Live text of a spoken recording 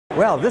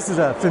Well, this is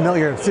a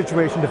familiar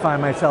situation to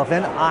find myself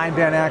in. I'm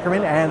Dan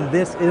Ackerman, and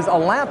this is a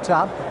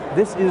laptop.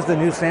 This is the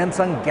new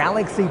Samsung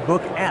Galaxy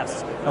Book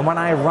S. And when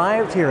I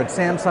arrived here at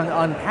Samsung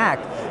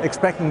Unpacked,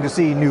 expecting to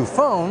see new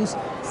phones,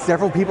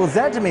 several people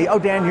said to me, "Oh,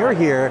 Dan, you're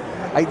here.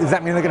 Does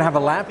that mean they're going to have a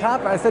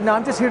laptop?" I said, "No,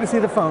 I'm just here to see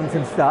the phones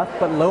and stuff."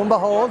 But lo and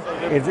behold,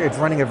 it's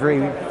running a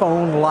very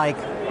phone-like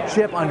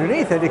chip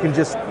underneath it. It can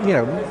just,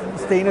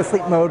 stay in a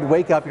sleep mode,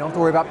 wake up. You don't have to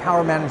worry about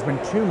power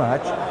management too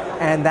much.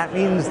 And that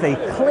means they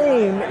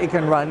claim it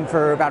can run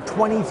for about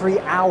 23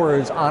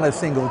 hours on a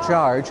single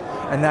charge.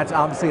 And that's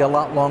obviously a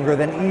lot longer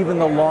than even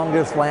the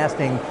longest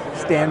lasting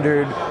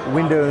standard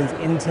Windows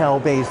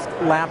Intel-based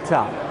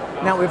laptop.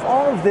 Now, if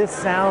all of this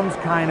sounds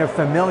kind of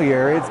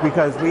familiar, it's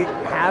because we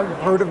have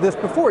heard of this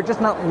before,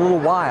 just not in a little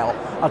while.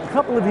 A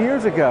couple of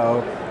years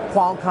ago,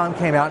 Qualcomm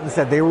came out and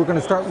said they were going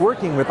to start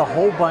working with a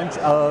whole bunch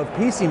of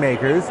PC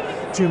makers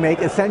to make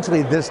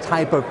essentially this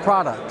type of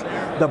product.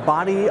 The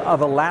body of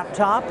a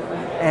laptop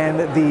and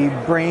the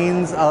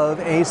brains of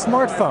a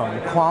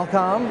smartphone.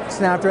 Qualcomm,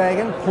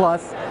 Snapdragon,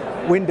 plus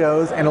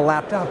Windows and a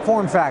laptop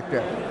form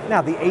factor.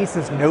 Now, the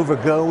Asus Nova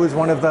Go is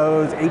one of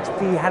those.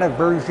 HP had a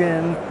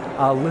version,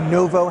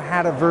 Lenovo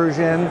had a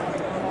version,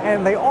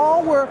 and they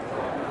all were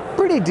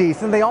pretty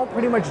decent. They all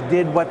pretty much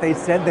did what they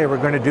said they were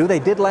going to do. They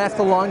did last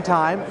a long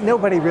time.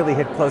 Nobody really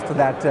hit close to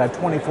that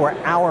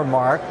 24-hour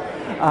mark,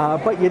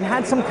 but you'd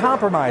had some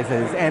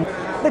compromises, and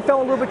they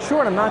fell a little bit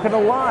short, I'm not going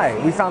to lie.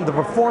 We found the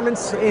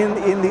performance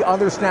in the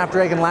other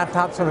Snapdragon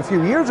laptops from a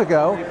few years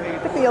ago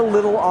to be a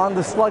little on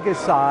the sluggish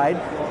side,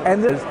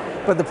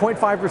 but the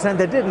 0.5%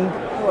 that didn't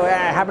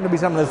happened to be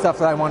some of the stuff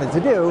that I wanted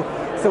to do,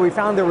 so we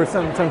found there were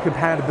some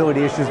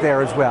compatibility issues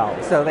there as well.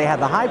 So they had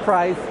the high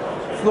price,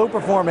 slow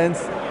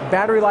performance,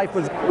 battery life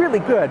was really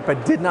good,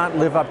 but did not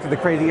live up to the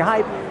crazy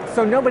hype,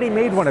 so nobody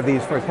made one of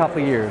these for a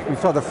couple of years. We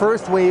saw the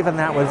first wave and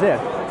that was it.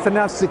 So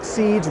now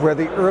succeeds where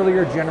the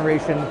earlier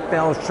generation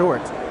fell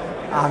short.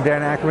 I'm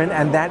Dan Ackerman,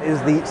 and that is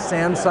the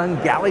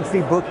Samsung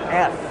Galaxy Book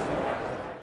S.